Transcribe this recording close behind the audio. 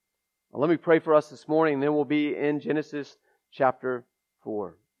Let me pray for us this morning, and then we'll be in Genesis chapter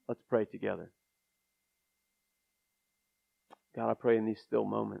 4. Let's pray together. God, I pray in these still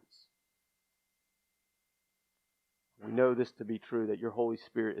moments, we know this to be true, that your Holy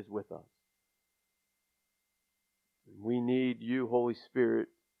Spirit is with us. We need you, Holy Spirit,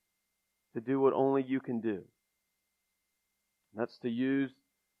 to do what only you can do. And that's to use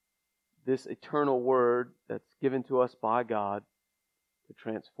this eternal word that's given to us by God to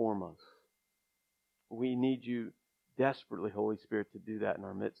transform us. We need you desperately, Holy Spirit, to do that in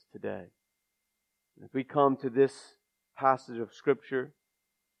our midst today. As we come to this passage of Scripture,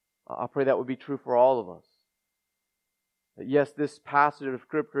 I pray that would be true for all of us. That yes, this passage of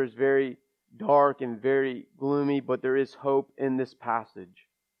Scripture is very dark and very gloomy, but there is hope in this passage.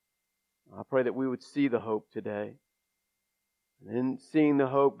 I pray that we would see the hope today. And in seeing the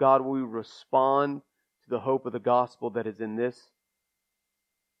hope, God, we respond to the hope of the gospel that is in this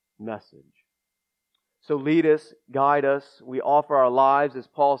message. So lead us, guide us. We offer our lives, as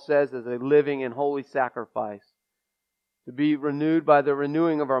Paul says, as a living and holy sacrifice, to be renewed by the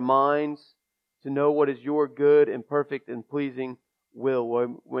renewing of our minds, to know what is your good and perfect and pleasing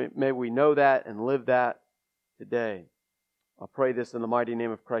will. May we know that and live that today. I pray this in the mighty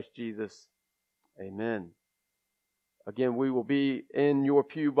name of Christ Jesus. Amen. Again, we will be in your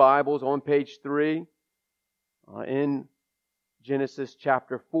pew Bibles on page 3 in Genesis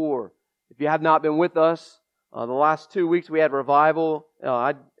chapter 4. If you have not been with us, the last 2 weeks we had revival.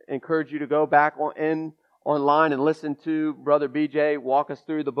 I'd encourage you to go back online and listen to Brother BJ walk us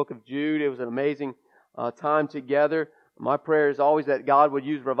through the book of Jude. It was an amazing time together. My prayer is always that God would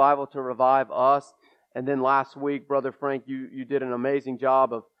use revival to revive us. And then last week, Brother Frank, you did an amazing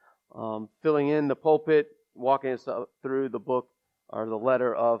job of filling in the pulpit, walking us through the book or the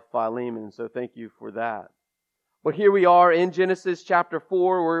letter of Philemon. So thank you for that. But here we are in Genesis chapter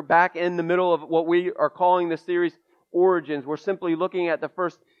 4. We're back in the middle of what we are calling the series Origins. We're simply looking at the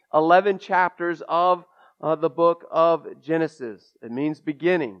first 11 chapters of the book of Genesis. It means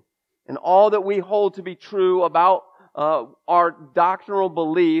beginning. And all that we hold to be true about our doctrinal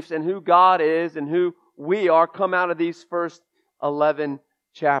beliefs and who God is and who we are come out of these first 11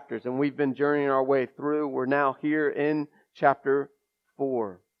 chapters. And we've been journeying our way through. We're now here in chapter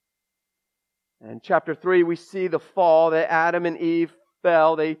 4. And chapter 3, we see the fall, that Adam and Eve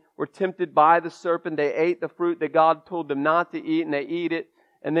fell. They were tempted by the serpent. They ate the fruit that God told them not to eat, and they eat it.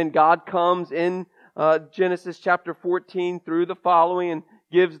 And then God comes in Genesis chapter 14 through the following and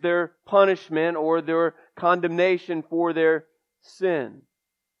gives their punishment or their condemnation for their sin.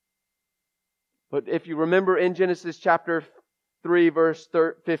 But if you remember in Genesis chapter 3 verse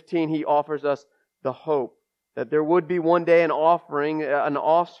 15, He offers us the hope that there would be one day an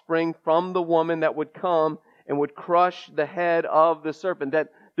offspring from the woman that would come and would crush the head of the serpent. That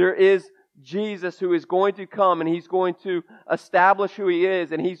there is Jesus who is going to come and He's going to establish who He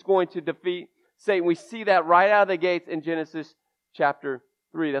is and He's going to defeat Satan. We see that right out of the gates in Genesis chapter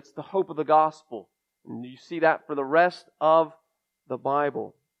 3. That's the hope of the gospel. And you see that for the rest of the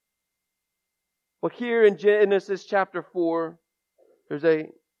Bible. But here in Genesis chapter 4, there's a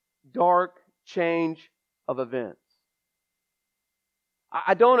dark change of events.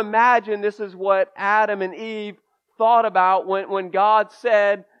 I don't imagine this is what Adam and Eve thought about when God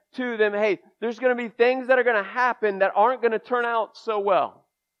said to them, hey, there's going to be things that are going to happen that aren't going to turn out so well.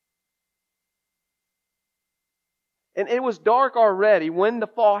 And it was dark already when the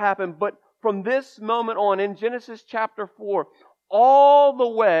fall happened, but from this moment on in Genesis chapter 4, all the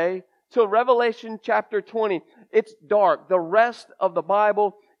way till Revelation chapter 20, it's dark. The rest of the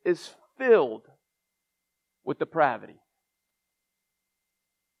Bible is filled with depravity.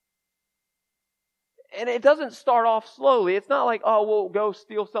 And it doesn't start off slowly. It's not like, oh, we'll go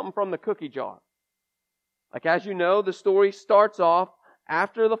steal something from the cookie jar. Like, as you know, the story starts off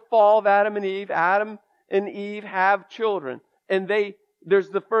after the fall of Adam and Eve. Adam and Eve have children. And there's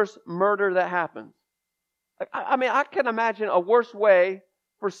the first murder that happens. I mean, I can imagine a worse way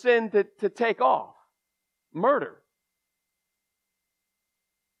for sin to take off. Murder.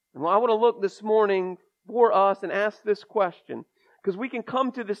 And I want to look this morning for us and ask this question. Because we can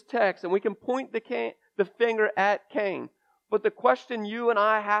come to this text and we can point the finger at Cain. But the question you and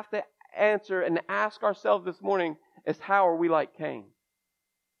I have to answer and ask ourselves this morning is, how are we like Cain?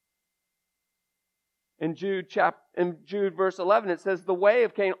 In Jude verse 11, it says, the way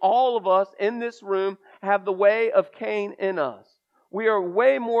of Cain. All of us in this room have the way of Cain in us. We are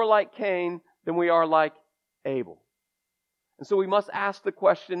way more like Cain than we are like Abel. And so we must ask the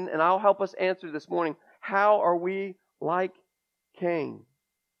question, and I'll help us answer this morning, how are we like Cain?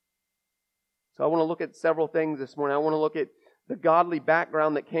 So I want to look at several things this morning. I want to look at the godly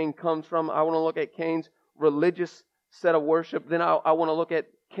background that Cain comes from. I want to look at Cain's religious set of worship. Then I want to look at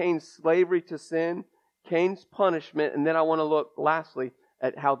Cain's slavery to sin, Cain's punishment, and then I want to look lastly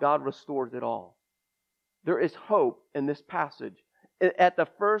at how God restores it all. There is hope in this passage. At the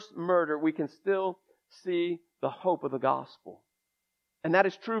first murder, we can still see the hope of the gospel. And that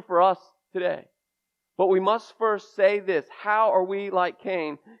is true for us today. But we must first say this: how are we like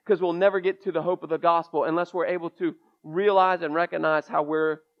Cain? Because we'll never get to the hope of the gospel unless we're able to realize and recognize how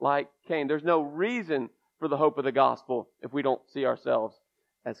we're like Cain. There's no reason for the hope of the gospel if we don't see ourselves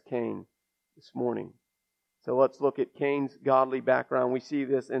as Cain this morning. So let's look at Cain's godly background. We see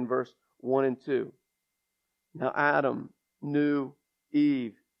this in verse 1 and 2. Now Adam knew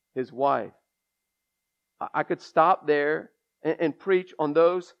Eve, his wife. I could stop there and preach on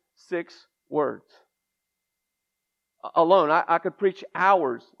those 6 words. Alone, I could preach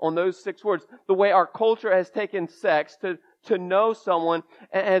hours on those 6 words. The way our culture has taken sex to know someone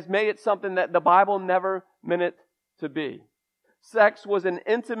and has made it something that the Bible never meant it to be. Sex was an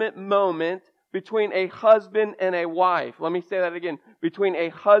intimate moment between a husband and a wife. Let me say that again. Between a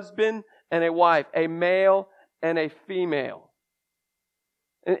husband and a wife, a male and a female.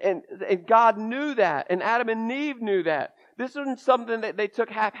 And God knew that, and Adam and Eve knew that. This wasn't something that they took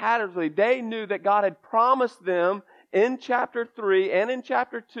haphazardly. They knew that God had promised them in chapter 3 and in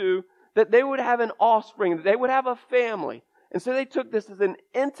chapter 2 that they would have an offspring, that they would have a family. And so they took this as an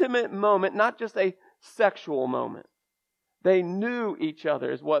intimate moment, not just a sexual moment. They knew each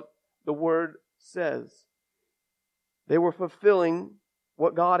other, is what the word says. They were fulfilling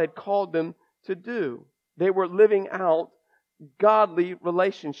what God had called them to do. They were living out godly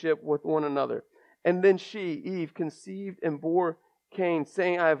relationship with one another. And then she, Eve, conceived and bore Cain,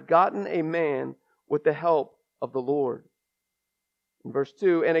 saying, I have gotten a man with the help of the Lord. In verse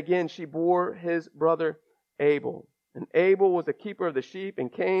 2, and again she bore his brother Abel. And Abel was a keeper of the sheep,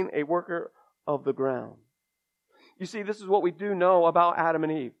 and Cain a worker of the ground. You see, this is what we do know about Adam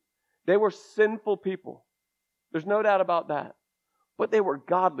and Eve. They were sinful people. There's no doubt about that. But they were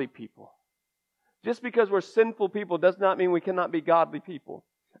godly people. Just because we're sinful people does not mean we cannot be godly people.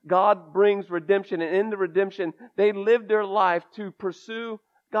 God brings redemption, and in the redemption, they lived their life to pursue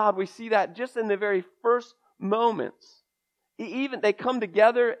God. We see that just in the very first moments. Even they come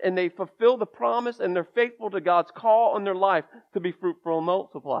together and they fulfill the promise, and they're faithful to God's call on their life to be fruitful and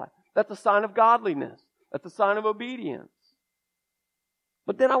multiply. That's a sign of godliness. That's a sign of obedience.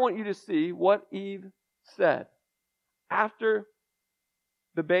 But then I want you to see what Eve said after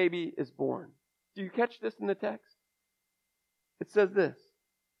the baby is born. Do you catch this in the text? It says this: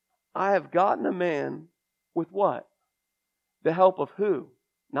 I have gotten a man with what? The help of who?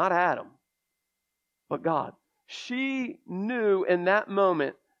 Not Adam, but God. She knew in that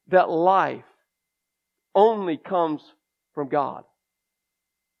moment that life only comes from God.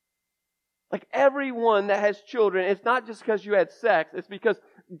 Like everyone that has children, it's not just because you had sex, it's because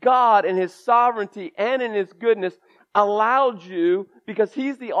God in His sovereignty and in His goodness allowed you, because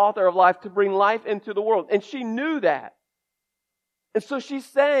He's the author of life, to bring life into the world. And she knew that. And so she's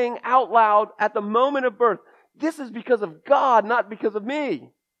saying out loud at the moment of birth, this is because of God, not because of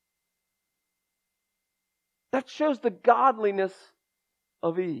me. That shows the godliness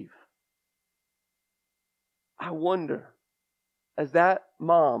of Eve. I wonder, as that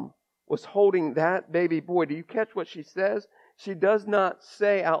mom was holding that baby boy, do you catch what she says? She does not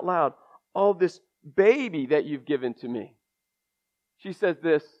say out loud, oh, this baby that you've given to me. She says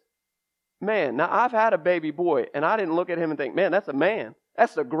this, man. Now, I've had a baby boy, and I didn't look at him and think, man, that's a man.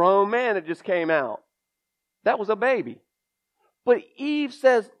 That's a grown man that just came out. That was a baby. But Eve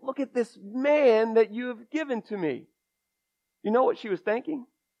says, look at this man that you have given to me. You know what she was thinking?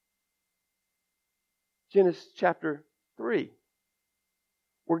 Genesis chapter 3.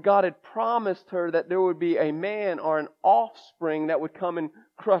 Where God had promised her that there would be a man or an offspring that would come and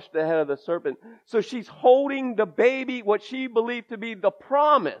crush the head of the serpent. So she's holding the baby, what she believed to be the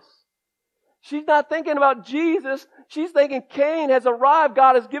promise. She's not thinking about Jesus. She's thinking Cain has arrived.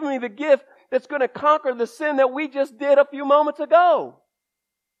 God has given me the gift that's going to conquer the sin that we just did a few moments ago.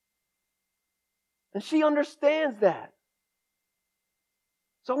 And she understands that.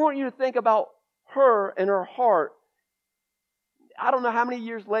 So I want you to think about her and her heart. I don't know how many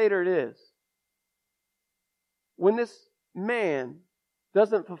years later it is. When this man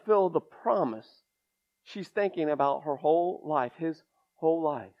doesn't fulfill the promise, she's thinking about her whole life, his whole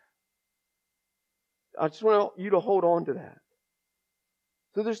life. I just want you to hold on to that.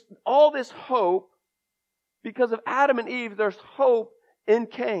 So there's all this hope. Because of Adam and Eve, there's hope in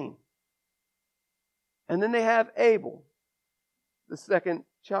Cain. And then they have Abel, the second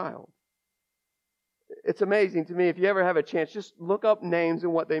child. it's amazing to me. If you ever have a chance, just look up names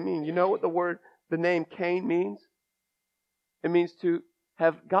and what they mean. You know what the name Cain means? It means to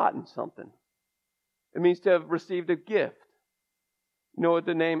have gotten something. It means to have received a gift. You know what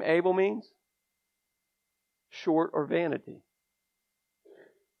the name Abel means? Short or vanity.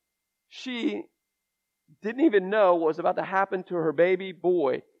 She didn't even know what was about to happen to her baby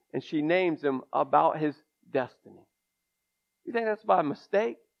boy, and she names him about his destiny. You think that's by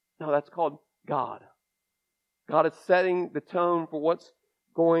mistake? No, that's called God. God is setting the tone for what's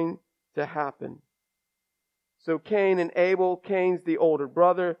going to happen. So Cain and Abel, Cain's the older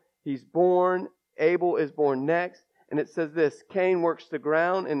brother. He's born. Abel is born next. And it says this, Cain works the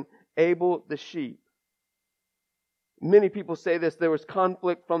ground and Abel the sheep. Many people say this, there was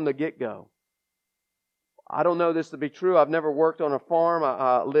conflict from the get-go. I don't know this to be true. I've never worked on a farm.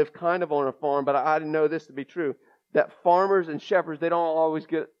 I live kind of on a farm, but I didn't know this to be true. That farmers and shepherds, they don't always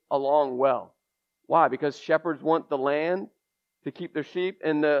get along well. Why? Because shepherds want the land to keep their sheep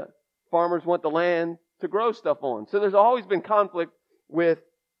and the farmers want the land to grow stuff on. So there's always been conflict with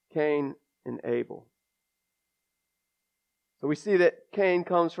Cain and Abel. So we see that Cain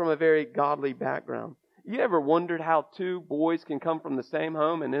comes from a very godly background. You ever wondered how two boys can come from the same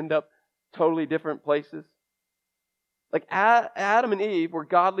home and end up totally different places? Like Adam and Eve were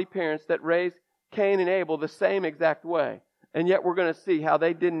godly parents that raised Cain and Abel the same exact way. And yet we're going to see how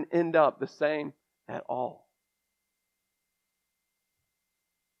they didn't end up the same at all.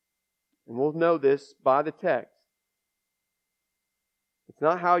 And we'll know this by the text. It's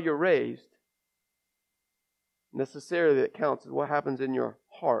not how you're raised necessarily that counts. It's what happens in your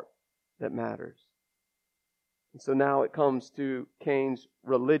heart that matters. And so now it comes to Cain's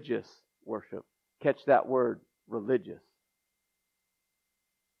religious worship. Catch that word, religious.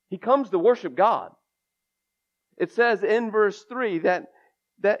 He comes to worship God. It says in verse 3 that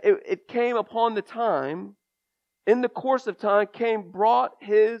it came upon the time, in the course of time, Cain brought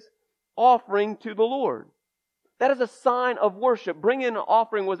his offering to the Lord. That is a sign of worship. Bringing an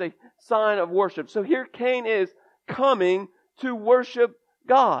offering was a sign of worship. So here Cain is coming to worship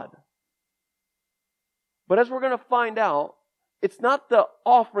God. But as we're going to find out, it's not the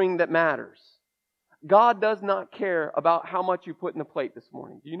offering that matters. God does not care about how much you put in the plate this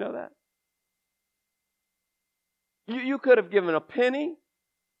morning. Do you know that? You could have given a penny,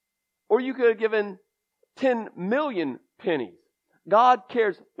 or you could have given 10 million pennies. God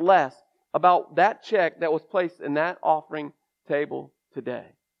cares less about that check that was placed in that offering table today.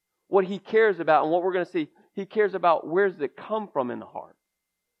 What He cares about, and what we're going to see, He cares about where does it come from in the heart.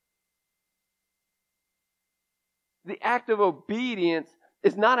 The act of obedience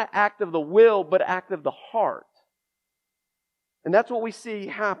is not an act of the will, but an act of the heart. And that's what we see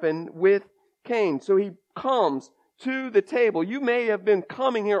happen with Cain. So he comes to the table. You may have been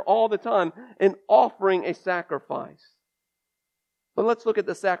coming here all the time and offering a sacrifice. But let's look at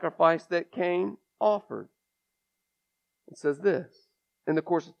the sacrifice that Cain offered. It says this. In the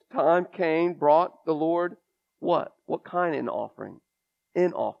course of time, Cain brought the Lord what? What kind of offering?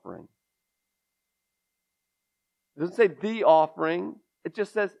 An offering. It doesn't say the offering. It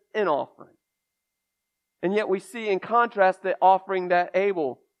just says an offering. And yet we see in contrast the offering that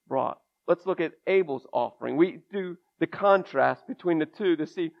Abel brought. Let's look at Abel's offering. We do the contrast between the two to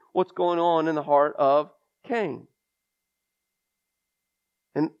see what's going on in the heart of Cain.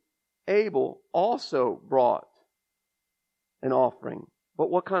 And Abel also brought an offering. But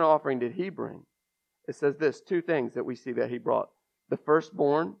what kind of offering did he bring? It says this, two things that we see that he brought. The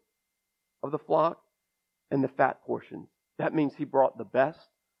firstborn of the flock and the fat portion. That means he brought the best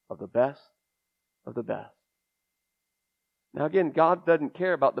of the best of the best. Now again, God doesn't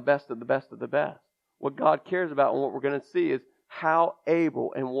care about the best of the best of the best. What God cares about and what we're going to see is how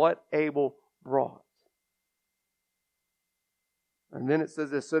Abel and what Abel brought. And then it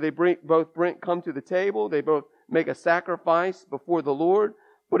says this, so they come to the table, they both make a sacrifice before the Lord.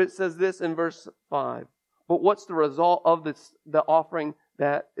 But it says this in verse 5. But what's the result of the offering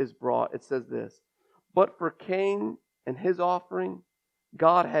that is brought? It says this, but for Cain and his offering,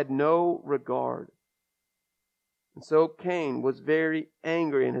 God had no regard. And so Cain was very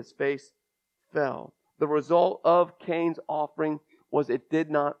angry and his face fell. The result of Cain's offering was it did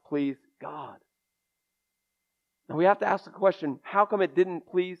not please God. Now we have to ask the question, how come it didn't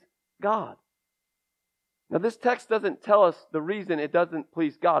please God? Now this text doesn't tell us the reason it doesn't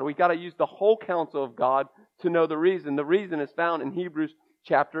please God. We've got to use the whole counsel of God to know the reason. The reason is found in Hebrews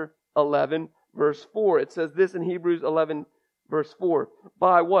chapter 11, verse 4. It says this in Hebrews 11, verse 4.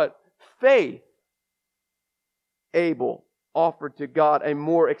 By what? Faith, Abel offered to God a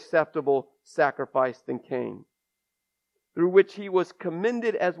more acceptable sacrifice than Cain. through which he was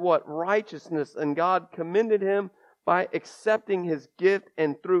commended as what? Righteousness. And God commended him by accepting his gift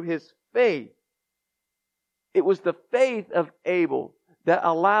and through his faith. It was the faith of Abel that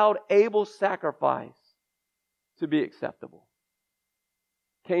allowed Abel's sacrifice to be acceptable.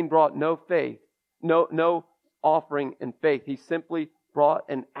 Cain brought no faith, no offering in faith. He simply brought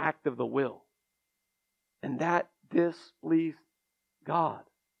an act of the will. And that displeased God.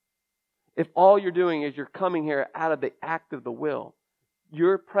 If all you're doing is you're coming here out of the act of the will,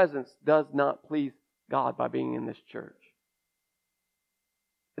 your presence does not please God by being in this church.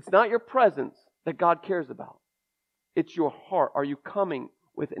 It's not your presence that God cares about. It's your heart. Are you coming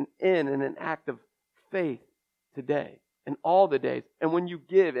with an and an act of faith today and all the days? And when you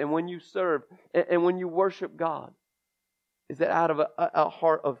give and when you serve and when you worship God, is that out of a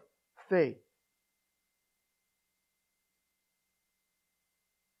heart of faith?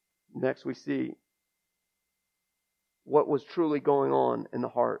 Next we see what was truly going on in the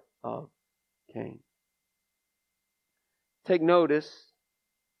heart of Cain. Take notice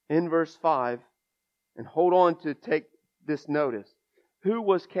in verse 5 and hold on to take this notice. Who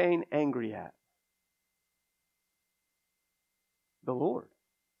was Cain angry at? The Lord.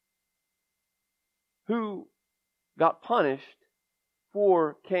 Who got punished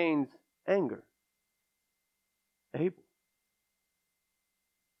for Cain's anger? Abel.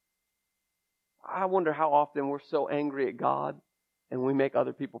 I wonder how often we're so angry at God and we make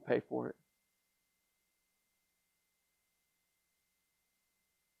other people pay for it.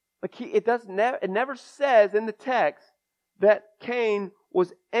 Like it never says in the text that Cain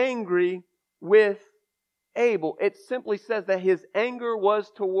was angry with Abel. It simply says that his anger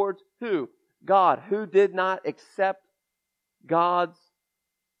was towards who? God, who did not accept God's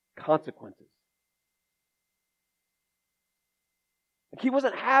consequences. He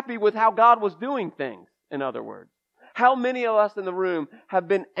wasn't happy with how God was doing things, in other words. How many of us in the room have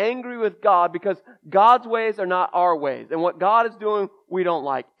been angry with God because God's ways are not our ways, and what God is doing we don't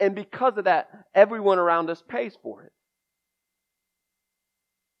like. And because of that, everyone around us pays for it.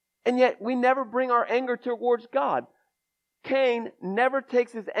 And yet we never bring our anger towards God. Cain never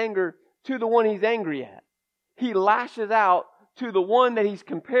takes his anger to the one he's angry at. He lashes out to the one that he's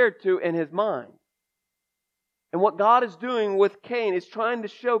compared to in his mind. And what God is doing with Cain is trying to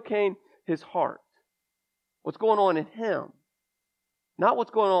show Cain his heart. What's going on in him. Not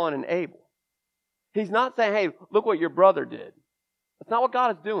what's going on in Abel. He's not saying, hey, look what your brother did. That's not what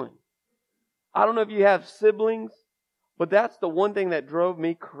God is doing. I don't know if you have siblings, but that's the one thing that drove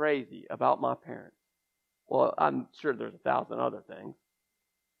me crazy about my parents. Well, I'm sure there's 1,000 other things.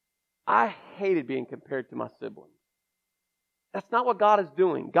 I hated being compared to my siblings. That's not what God is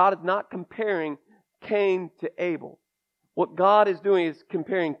doing. God is not comparing Cain to Abel. What God is doing is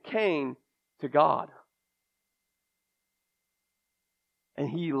comparing Cain to God. And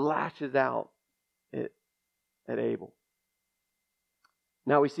he lashes out at Abel.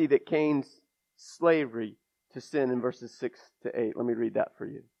 Now we see that Cain's slavery to sin in verses 6 to 8. Let me read that for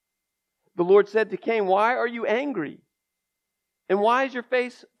you. The Lord said to Cain, "Why are you angry? And why is your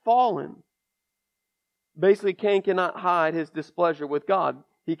face fallen?" Basically, Cain cannot hide his displeasure with God.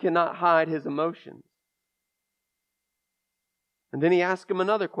 He cannot hide his emotions. And then he asks him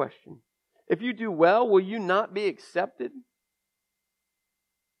another question. If you do well, will you not be accepted?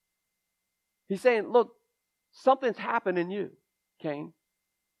 He's saying, look, something's happened in you, Cain.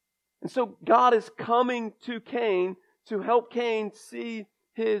 And so God is coming to Cain to help Cain see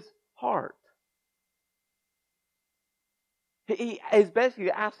his heart. He is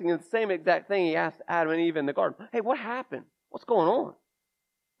basically asking the same exact thing he asked Adam and Eve in the garden. Hey, what happened? What's going on?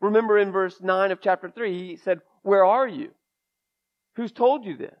 Remember in verse 9 of chapter 3, he said, where are you? Who's told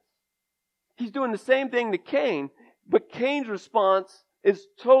you this? He's doing the same thing to Cain, but Cain's response is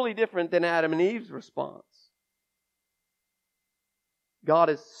totally different than Adam and Eve's response. God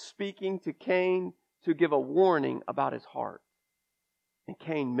is speaking to Cain to give a warning about his heart. And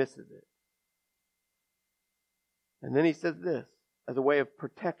Cain misses it. And then he says this as a way of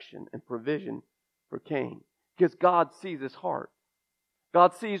protection and provision for Cain. Because God sees his heart.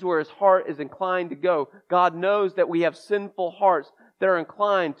 God sees where his heart is inclined to go. God knows that we have sinful hearts that are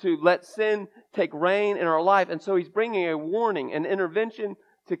inclined to let sin take reign in our life. And so he's bringing a warning, an intervention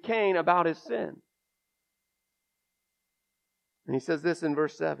to Cain about his sin. And he says this in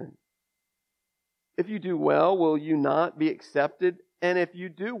verse 7. If you do well, will you not be accepted? And if you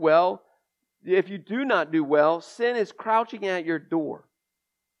do not do well, sin is crouching at your door.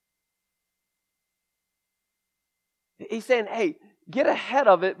 He's saying, hey, get ahead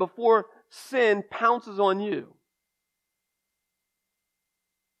of it before sin pounces on you.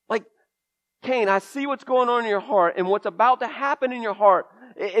 Like, Cain, I see what's going on in your heart, and what's about to happen in your heart,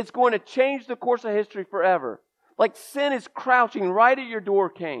 it's going to change the course of history forever. Like sin is crouching right at your door,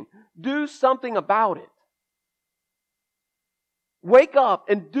 Cain. Do something about it. Wake up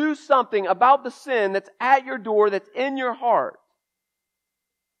and do something about the sin that's at your door, that's in your heart.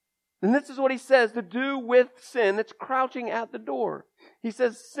 And this is what he says to do with sin that's crouching at the door. He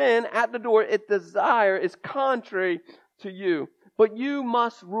says, sin at the door, its desire is contrary to you. But you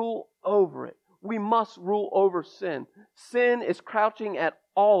must rule over it. We must rule over sin. Sin is crouching at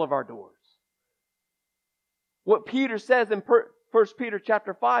all of our doors. What Peter says in 1 Peter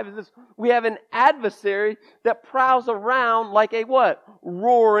chapter 5 is this: we have an adversary that prowls around like a what?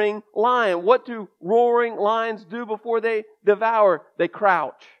 Roaring lion. What do roaring lions do before they devour? They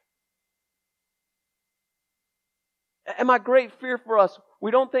crouch. And my great fear for us, we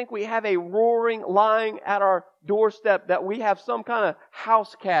don't think we have a roaring lion at our doorstep, that we have some kind of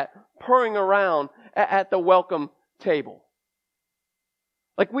house cat purring around at the welcome table.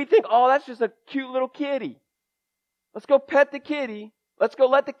 Like we think, oh, that's just a cute little kitty. Let's go pet the kitty. Let's go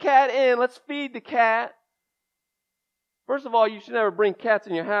let the cat in. Let's feed the cat. First of all, you should never bring cats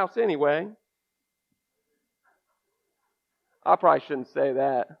in your house anyway. I probably shouldn't say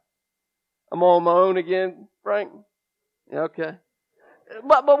that. I'm on my own again, Frank. Okay.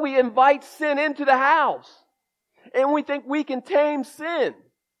 But we invite sin into the house. And we think we can tame sin.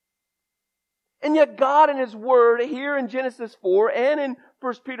 And yet God in His Word, here in Genesis 4 and in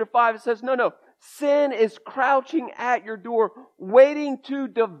 1 Peter 5, it says, no. Sin is crouching at your door, waiting to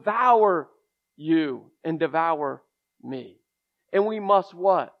devour you and devour me. And we must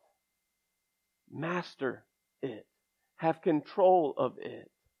what? Master it. Have control of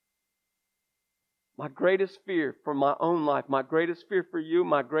it. My greatest fear for my own life, my greatest fear for you,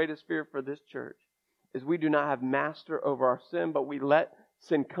 my greatest fear for this church is we do not have master over our sin, but we let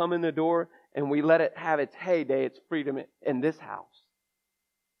sin come in the door and we let it have its heyday, its freedom in this house.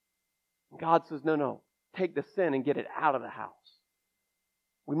 God says, no, take the sin and get it out of the house.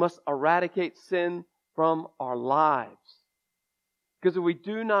 We must eradicate sin from our lives. Because if we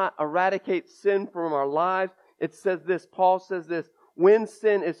do not eradicate sin from our lives, it says this, Paul says this, when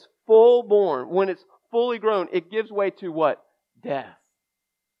sin is full born, when it's fully grown, it gives way to what? Death.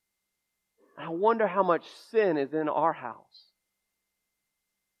 I wonder how much sin is in our house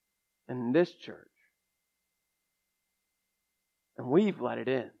and in this church. And we've let it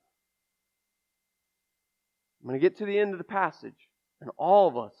in. I'm going to get to the end of the passage, and all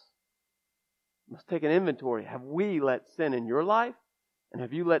of us must take an inventory. Have we let sin in your life? And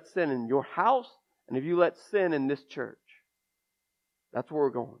have you let sin in your house? And have you let sin in this church? That's where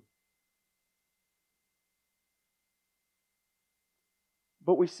we're going.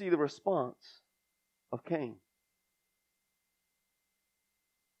 But we see the response of Cain.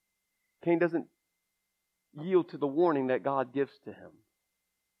 Cain doesn't yield to the warning that God gives to him.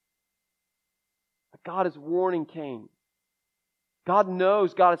 God is warning Cain. God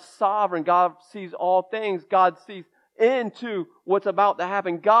knows, God is sovereign, God sees all things, God sees into what's about to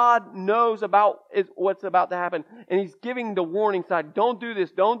happen. God knows about what's about to happen. And He's giving the warning side, don't do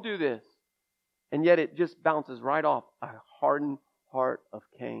this, don't do this. And yet it just bounces right off a hardened heart of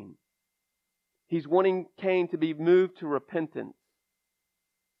Cain. He's wanting Cain to be moved to repentance.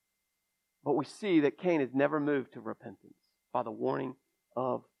 But we see that Cain is never moved to repentance by the warning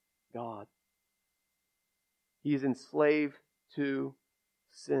of God. He is enslaved to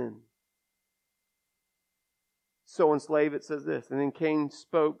sin. So enslaved, it says this, and then Cain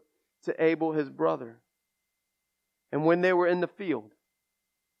spoke to Abel his brother. And when they were in the field,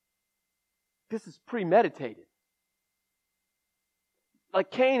 this is premeditated. Like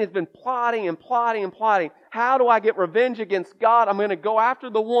Cain has been plotting and plotting and plotting. How do I get revenge against God? I'm going to go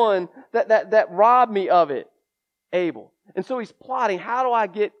after the one that robbed me of it, Abel. And so he's plotting, how do I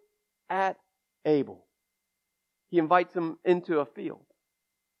get at Abel? He invites him into a field.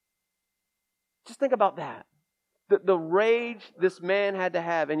 Just think about that. The rage this man had to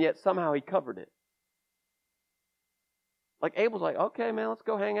have, and yet somehow he covered it. Like Abel's like, okay, man, let's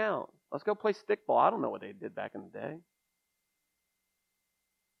go hang out. Let's go play stickball. I don't know what they did back in the day.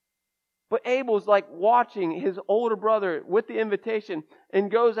 But Abel's like watching his older brother with the invitation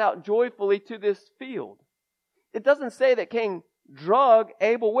and goes out joyfully to this field. It doesn't say that Cain drug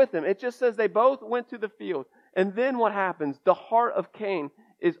Abel with him. It just says they both went to the field. And then what happens? The heart of Cain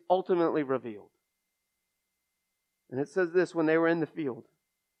is ultimately revealed. And it says this, when they were in the field,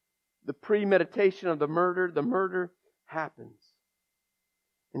 the premeditation of the murder happens.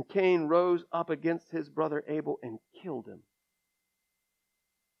 And Cain rose up against his brother Abel and killed him.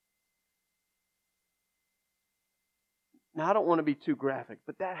 Now, I don't want to be too graphic,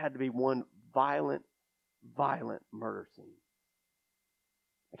 but that had to be one violent murder scene.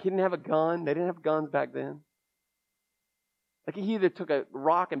 Like, he didn't have a gun. They didn't have guns back then. Like, he either took a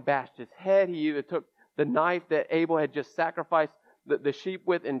rock and bashed his head. He either took the knife that Abel had just sacrificed the sheep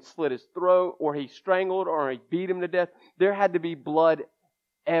with and slit his throat, or he strangled, or he beat him to death. There had to be blood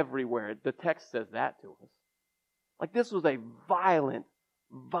everywhere. The text says that to us. Like, this was a violent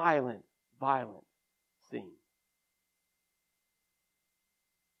scene.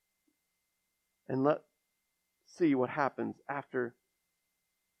 And let's see what happens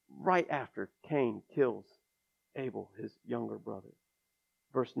right after Cain kills Abel, his younger brother.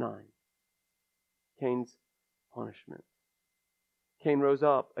 Verse 9. Cain's punishment. Cain rose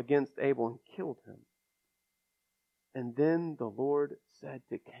up against Abel and killed him. And then the Lord said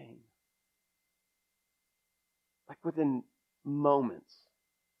to Cain, like within moments,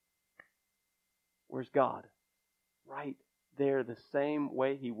 where's God? Right there, the same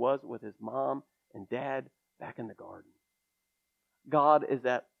way he was with his mom and dad back in the garden. God is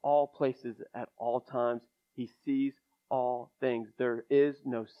at all places at all times. He sees all things. There is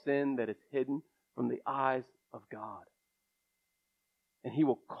no sin that is hidden from the eyes of God. And He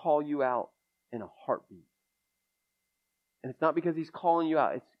will call you out in a heartbeat. And it's not because He's calling you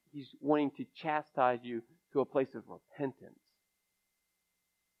out. He's wanting to chastise you to a place of repentance.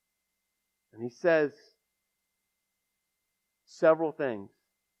 And He says several things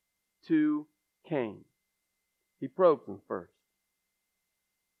to Cain. He probes him first.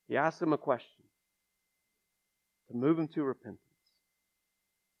 He asks him a question to move him to repentance.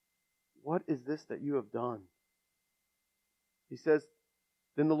 What is this that you have done? He says,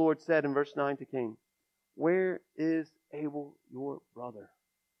 then the Lord said in verse 9 to Cain, where is Abel your brother?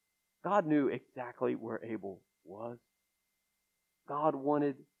 God knew exactly where Abel was. God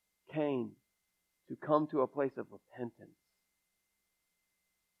wanted Cain to come to a place of repentance.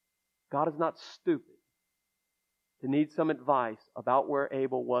 God is not stupid to need some advice about where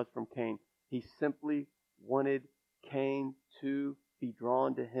Abel was from Cain. He simply wanted Cain to be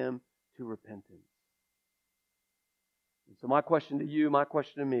drawn to him to repentance. And so my question to you, my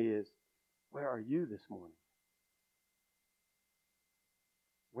question to me is, where are you this morning?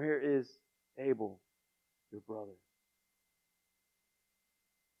 Where is Abel, your brother?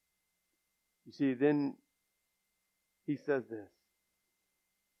 You see, then he says this.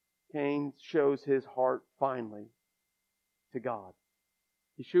 Cain shows his heart finally to God.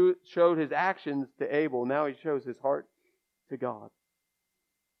 He showed his actions to Abel. Now he shows his heart to God.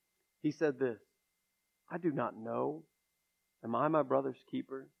 He said this, I do not know. Am I my brother's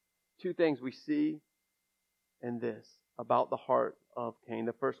keeper? Two things we see in this about the heart of Cain.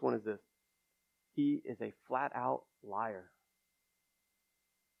 The first one is this. He is a flat-out liar.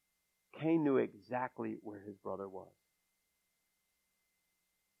 Cain knew exactly where his brother was.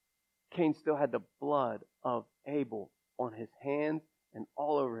 Cain still had the blood of Abel on his hands and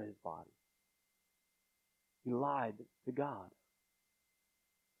all over his body. He lied to God.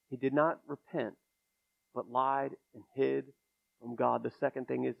 He did not repent, but lied and hid from God. The second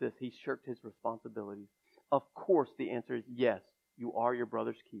thing is this. He shirked his responsibilities. Of course, the answer is yes, you are your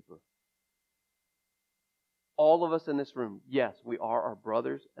brother's keeper. All of us in this room, yes, we are our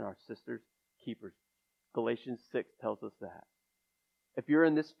brothers and our sisters' keepers. Galatians 6 tells us that. If you're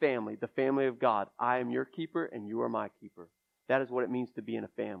in this family, the family of God, I am your keeper and you are my keeper. That is what it means to be in a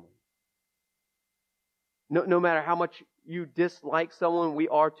family. No matter how much you dislike someone, we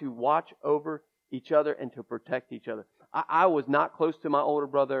are to watch over each other and to protect each other. I was not close to my older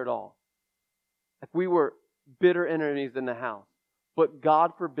brother at all. Like, we were bitter enemies in the house. But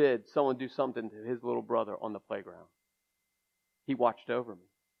God forbid someone do something to his little brother on the playground. He watched over me.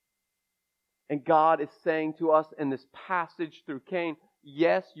 And God is saying to us in this passage through Cain,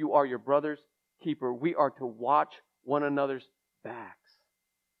 yes, you are your brother's keeper. We are to watch one another's backs.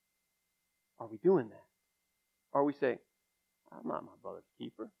 Are we doing that? Or are we saying, I'm not my brother's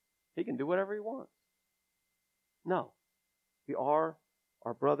keeper. He can do whatever he wants. No. We are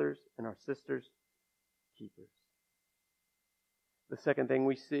our brothers and our sisters' keepers. The second thing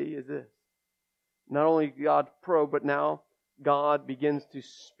we see is this. Not only God probe, but now God begins to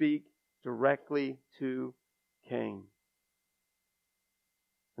speak directly to Cain.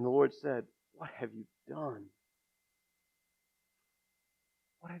 And the Lord said, what have you done?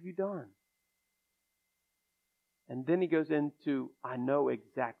 What have you done? And then he goes into, I know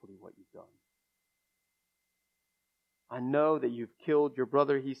exactly what you've done. I know that you've killed your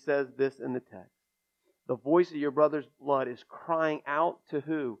brother. He says this in the text. The voice of your brother's blood is crying out to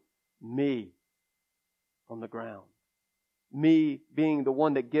who? Me. On the ground. me being the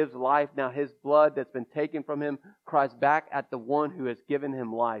one that gives life, now His blood that's been taken from Him cries back at the one who has given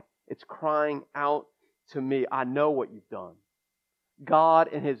Him life. It's crying out to me, I know what you've done. God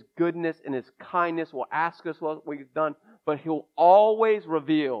in His goodness and His kindness will ask us what we've done, but He'll always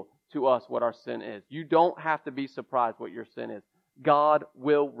reveal to us what our sin is. You don't have to be surprised what your sin is. God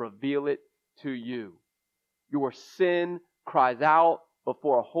will reveal it to you. Your sin cries out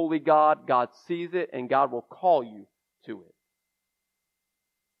before a holy God. God sees it and God will call you to it.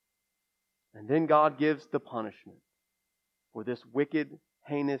 And then God gives the punishment for this wicked,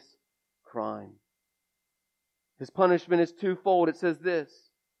 heinous crime. His punishment is twofold. It says this,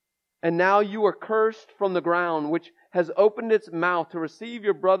 and now you are cursed from the ground, which has opened its mouth to receive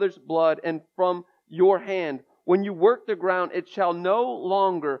your brother's blood, and from your hand. When you work the ground, it shall no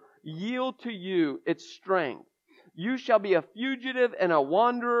longer yield to you its strength. You shall be a fugitive and a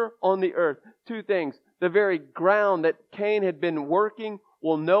wanderer on the earth. Two things. The very ground that Cain had been working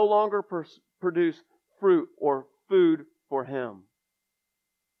will no longer produce fruit or food for him.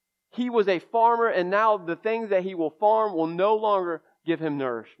 He was a farmer, and now the things that he will farm will no longer give him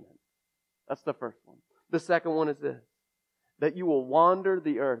nourishment. That's the first one. The second one is this, that you will wander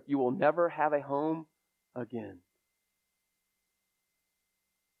the earth. You will never have a home again.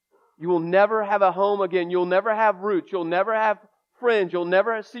 You will never have a home again. You'll never have roots. You'll never have friends. You'll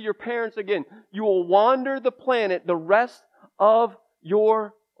never see your parents again. You will wander the planet the rest of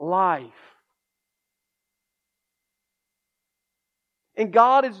your life. And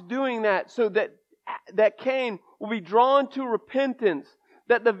God is doing that so that Cain will be drawn to repentance,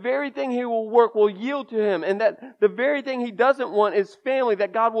 that the very thing he will work will yield to him, and that the very thing he doesn't want is family,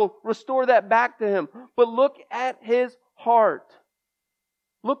 that God will restore that back to him. But look at his heart.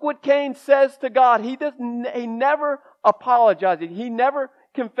 Look what Cain says to God. He never apologizes. He never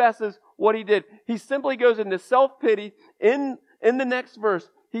confesses what he did. He simply goes into self-pity. In the next verse,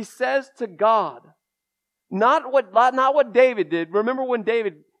 he says to God, not what David did. Remember when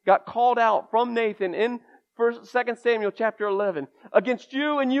David got called out from Nathan in 2 Samuel chapter 11. Against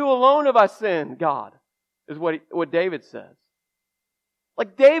you and you alone have I sinned, God, is what David says.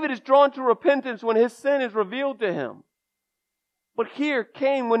 Like David is drawn to repentance when his sin is revealed to him. But here,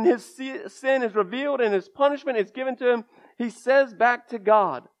 Cain, when his sin is revealed and his punishment is given to him, he says back to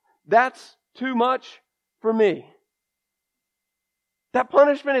God, that's too much for me. That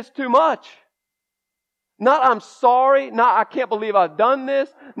punishment is too much. Not I'm sorry, not I can't believe I've done this,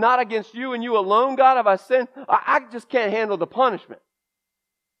 not against you and you alone, God, have I sinned. I just can't handle the punishment.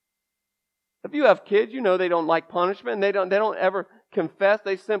 If you have kids, you know they don't like punishment and they don't ever confess.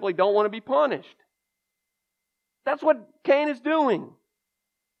 They simply don't want to be punished. That's what Cain is doing.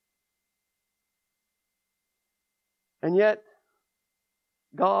 And yet,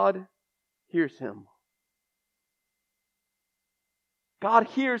 God hears him. God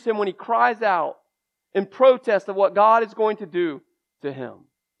hears him when he cries out in protest of what God is going to do to him.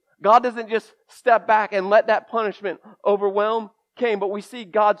 God doesn't just step back and let that punishment overwhelm Cain, but we see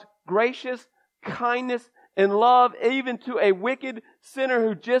God's gracious kindness and love even to a wicked sinner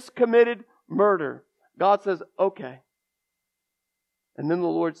who just committed murder. God says, okay. And then the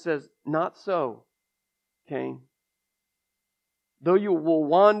Lord says, not so, Cain. Though you will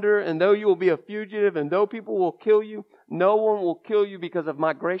wander and though you will be a fugitive and though people will kill you, no one will kill you because of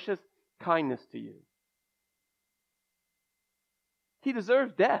my gracious kindness to you. He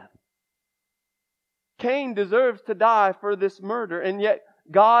deserves death. Cain deserves to die for this murder. And yet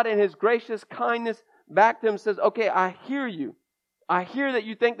God in His gracious kindness back to him says, okay, I hear you. I hear that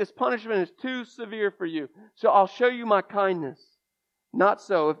you think this punishment is too severe for you. So I'll show you my kindness. Not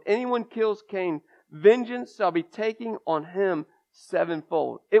so. If anyone kills Cain, vengeance shall be taken on him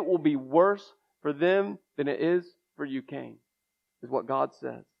sevenfold. It will be worse for them than it is for you, Cain, is what God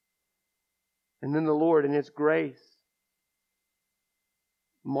says. And then the Lord in His grace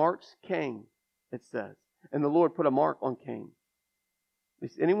marks Cain, it says. And the Lord put a mark on Cain. At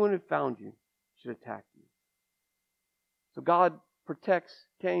least anyone who found you should attack you. So God protects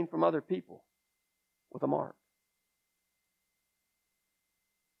Cain from other people with a mark.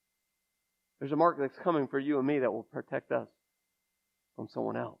 There's a mark that's coming for you and me that will protect us from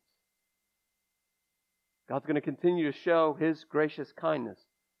someone else. God's going to continue to show His gracious kindness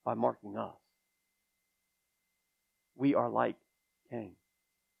by marking us. We are like Cain.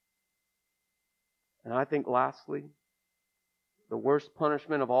 And I think lastly, the worst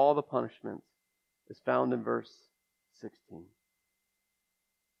punishment of all the punishments is found in verse 16.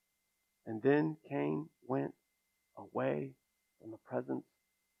 And then Cain went away from the presence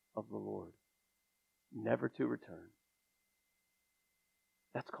of the Lord, never to return.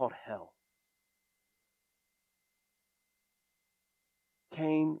 That's called hell.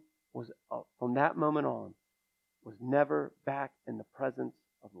 Cain was, from that moment on, was never back in the presence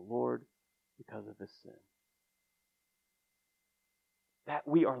of the Lord because of his sin. That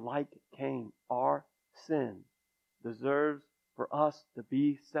we are like Cain. Our sin deserves for us to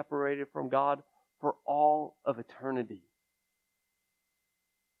be separated from God for all of eternity.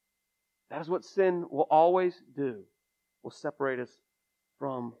 That is what sin will always do. Will separate us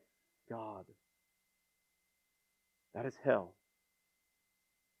from God. That is hell.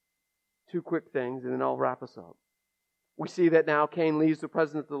 Two quick things, and then I'll wrap us up. We see that now Cain leaves the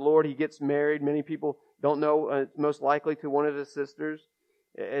presence of the Lord. He gets married. Many people don't know. It's most likely to one of his sisters.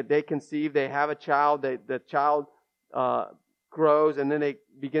 They conceive. They have a child. The child grows, and then they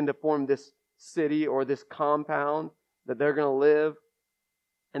begin to form this city or this compound that they're going to live.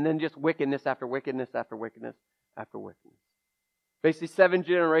 And then just wickedness after wickedness after wickedness after wickedness. Basically, 7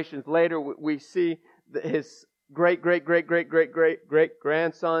 generations later, we see his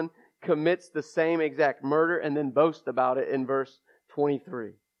great-great-great-great-great-great-grandson commits the same exact murder and then boasts about it in verse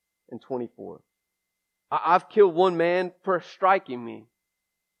 23 and 24. I've killed one man for striking me.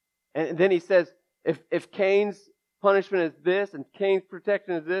 And then he says, if Cain's punishment is this and Cain's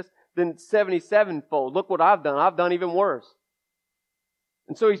protection is this, then 77-fold. Look what I've done. I've done even worse.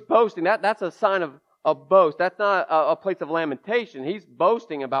 And so he's boasting. That's a sign of a boast. That's not a place of lamentation. He's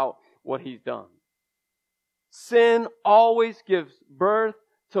boasting about what he's done. Sin always gives birth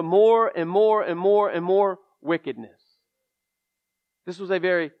to more and more and more and more wickedness. This was a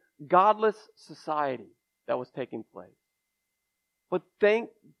very godless society that was taking place. But thank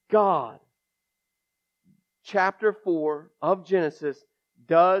God, chapter 4 of Genesis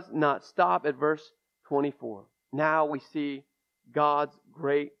does not stop at verse 24. Now we see God's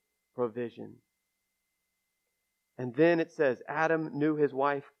great provision. And then it says, Adam knew his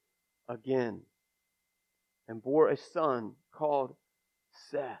wife again and bore a son called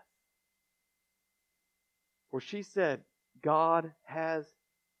Seth. For she said, God has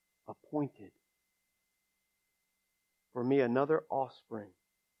appointed for me another offspring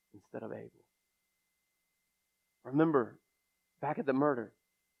instead of Abel. Remember, back at the murder,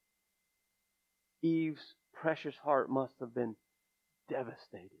 Eve's precious heart must have been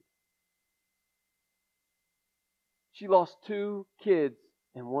devastated. She lost 2 kids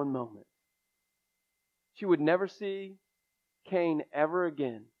in one moment. She would never see Cain ever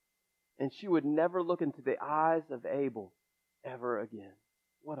again. And she would never look into the eyes of Abel ever again.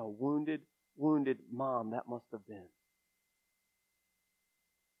 What a wounded mom that must have been.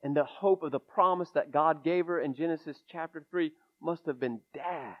 And the hope of the promise that God gave her in Genesis chapter 3 must have been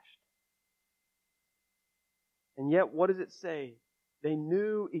dashed. And yet, what does it say? They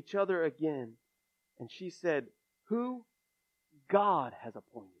knew each other again. And she said, who? God has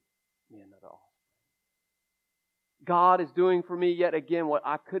appointed me another offspring. God is doing for me yet again what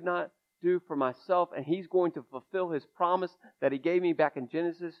I could not do for myself, and He's going to fulfill His promise that He gave me back in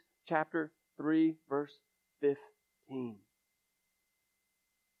Genesis chapter 3, verse 15.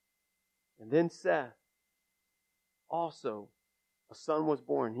 And then Seth, also a son was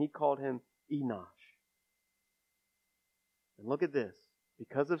born. He called him Enosh. And look at this.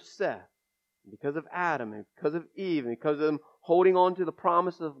 Because of Seth, because of Adam, and because of Eve, and because of them holding on to the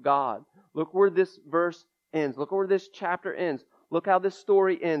promise of God, look where this verse ends. Look where this chapter ends. Look how this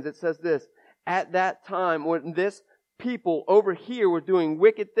story ends. It says this. At that time, when this people over here were doing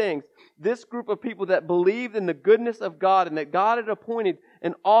wicked things, this group of people that believed in the goodness of God and that God had appointed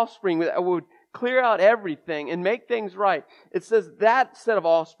an offspring that would clear out everything and make things right. It says that set of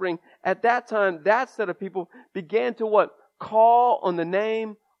offspring, at that time, that set of people began to what? Call on the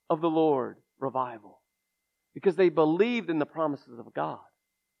name of the Lord. Revival. Because they believed in the promises of God.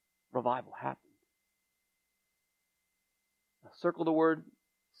 Revival happened. Now circle the word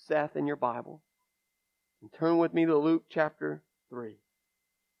Seth in your Bible. And turn with me to Luke chapter 3.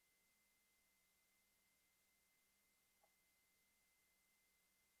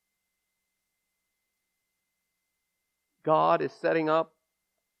 God is setting up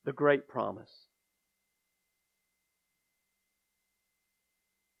the great promise.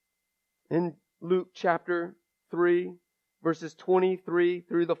 In Luke chapter 3, verses 23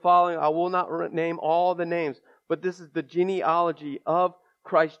 through the following, I will not name all the names, but this is the genealogy of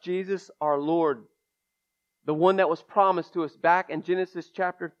Christ Jesus our Lord. The one that was promised to us back in Genesis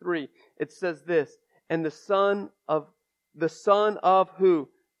chapter 3. It says this, and the son of who?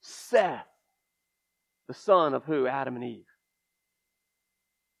 Seth. The son of who? Adam and Eve.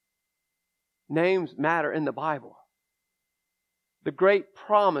 Names matter in the Bible. The great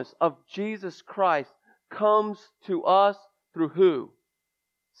promise of Jesus Christ comes to us through who?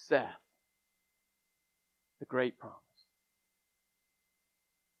 Seth. The great promise.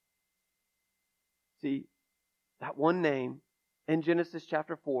 See, that one name in Genesis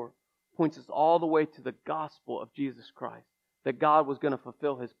chapter 4 points us all the way to the gospel of Jesus Christ. That God was going to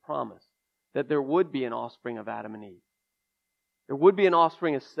fulfill His promise. That there would be an offspring of Adam and Eve. There would be an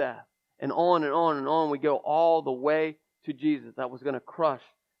offspring of Seth. And on and on and on we go all the way to Jesus that was going to crush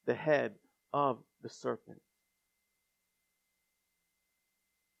the head of the serpent.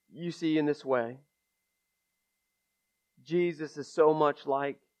 You see, in this way, Jesus is so much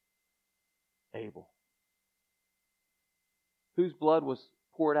like Abel, whose blood was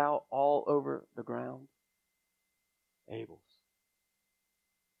poured out all over the ground. Abel's.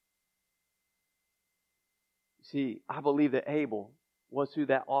 See, I believe that Abel was who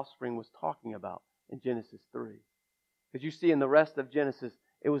that offspring was talking about in Genesis 3. Because you see in the rest of Genesis,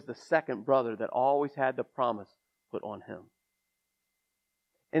 it was the second brother that always had the promise put on him.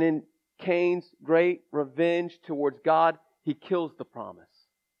 And in Cain's great revenge towards God, he kills the promise.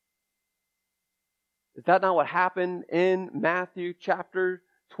 Is that not what happened in Matthew chapter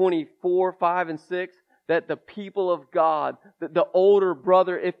 24, 5, and 6? That the people of God, the older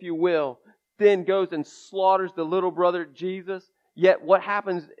brother, if you will, then goes and slaughters the little brother Jesus. Yet what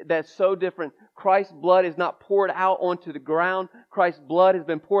happens that's so different? Christ's blood is not poured out onto the ground. Christ's blood has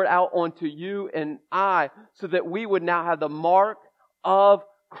been poured out onto you and I, so that we would now have the mark of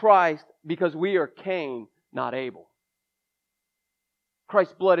Christ, because we are Cain, not Abel.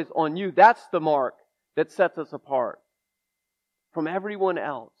 Christ's blood is on you. That's the mark that sets us apart from everyone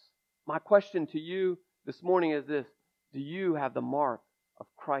else. My question to you this morning is this: do you have the mark of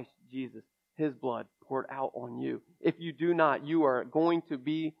Christ Jesus, His blood poured out on you? If you do not, you are going to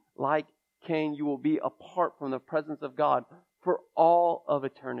be like Cain. You will be apart from the presence of God for all of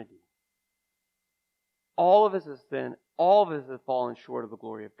eternity. All of us have sinned. All of us have fallen short of the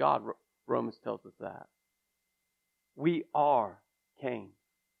glory of God. Romans tells us that. We are Cain.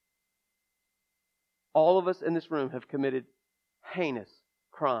 All of us in this room have committed heinous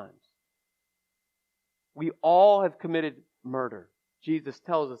crimes. We all have committed murder. Jesus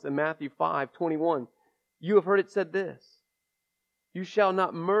tells us in Matthew 5:21, you have heard it said this: you shall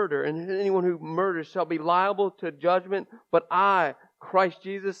not murder, and anyone who murders shall be liable to judgment. But I, Christ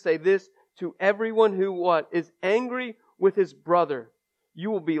Jesus, say this to everyone who what? Is angry with his brother.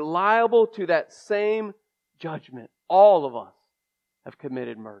 You will be liable to that same judgment. All of us have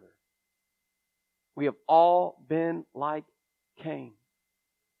committed murder. We have all been like Cain.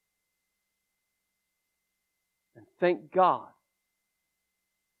 And thank God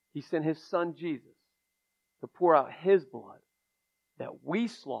He sent His Son Jesus to pour out His blood that we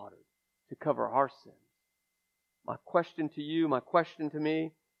slaughtered to cover our sins. My question to you, my question to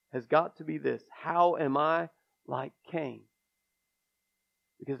me has got to be this: how am I like Cain?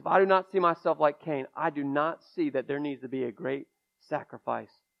 Because if I do not see myself like Cain, I do not see that there needs to be a great sacrifice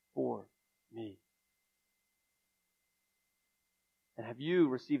for me. And have you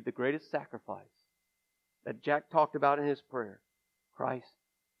received the greatest sacrifice that Jack talked about in his prayer? Christ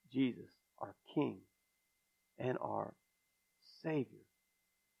Jesus, our King and our Savior.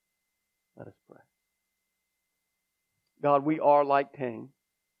 Let us pray. God, we are like Cain.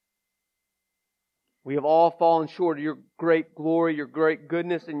 We have all fallen short of Your great glory, Your great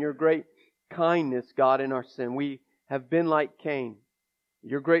goodness, and Your great kindness, God, in our sin. We have been like Cain.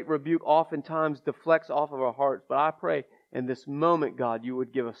 Your great rebuke oftentimes deflects off of our hearts. But I pray in this moment, God, You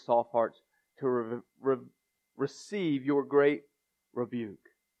would give us soft hearts to receive Your great rebuke.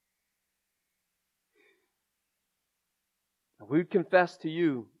 We would confess to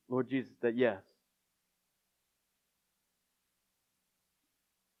You, Lord Jesus, that yes,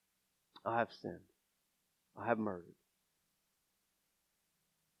 I have sinned. I have murdered.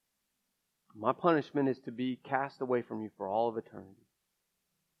 My punishment is to be cast away from You for all of eternity.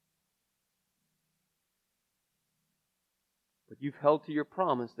 But You've held to Your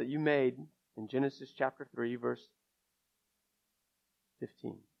promise that You made in Genesis chapter 3, verse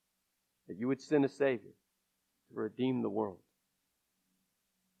 15. That You would send a Savior to redeem the world.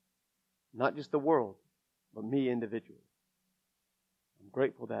 Not just the world, but me individually. I'm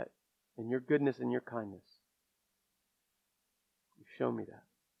grateful that in Your goodness and Your kindness, You've shown me that.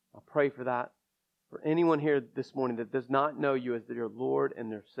 I pray for that. For anyone here this morning that does not know You as their Lord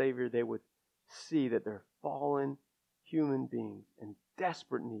and their Savior, they would see that they're fallen human beings in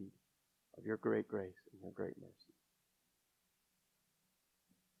desperate need of Your great grace and Your great mercy.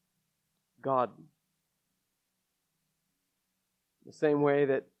 God, the same way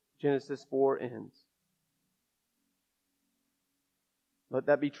that Genesis 4 ends, let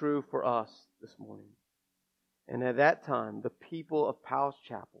that be true for us this morning. And at that time, the people of Powell's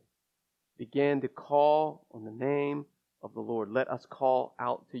Chapel began to call on the name of the Lord. Let us call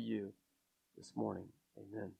out to You this morning. Amen.